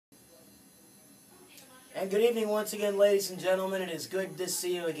And good evening once again, ladies and gentlemen. It is good to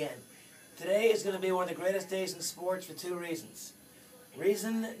see you again. Today is going to be one of the greatest days in sports for two reasons.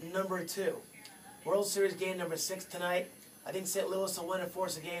 Reason number two, World Series game number 6 tonight. I think St. Louis will win and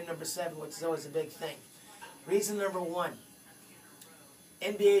force a game number 7, which is always a big thing. Reason number 1,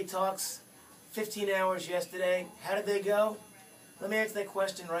 NBA talks, 15 hours yesterday. How did they go? Let me answer that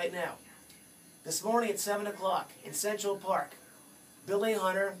question right now. This morning at 7 o'clock in Central Park, Billy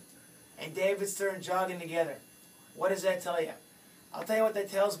Hunter and David Stern jogging together. What does that tell you? I'll tell you what that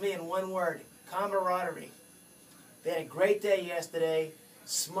tells me in one word: camaraderie. They had a great day yesterday,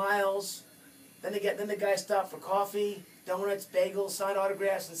 smiles. Then the guys stopped for coffee, donuts, bagels, signed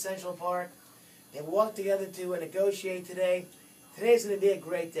autographs in Central Park. They walked together to negotiate today. Today's going to be a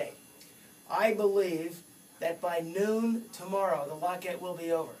great day. I believe that by noon tomorrow, the lockout will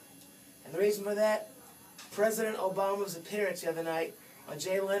be over. And the reason for that, President Obama's appearance the other night on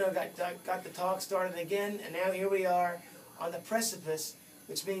Jay Leno got the talk started again, and now here we are on the precipice,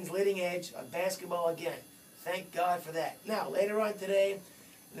 which means leading edge of basketball again. Thank God for that. Now, later on today,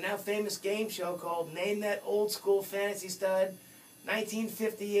 the now famous game show called Name That Old School Fantasy Stud,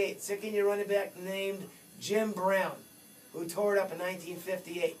 1958, second-year running back named Jim Brown, who tore it up in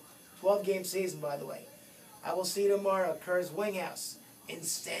 1958. 12-game season, by the way. I will see you tomorrow at Kerr's Wing House in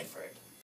Stanford.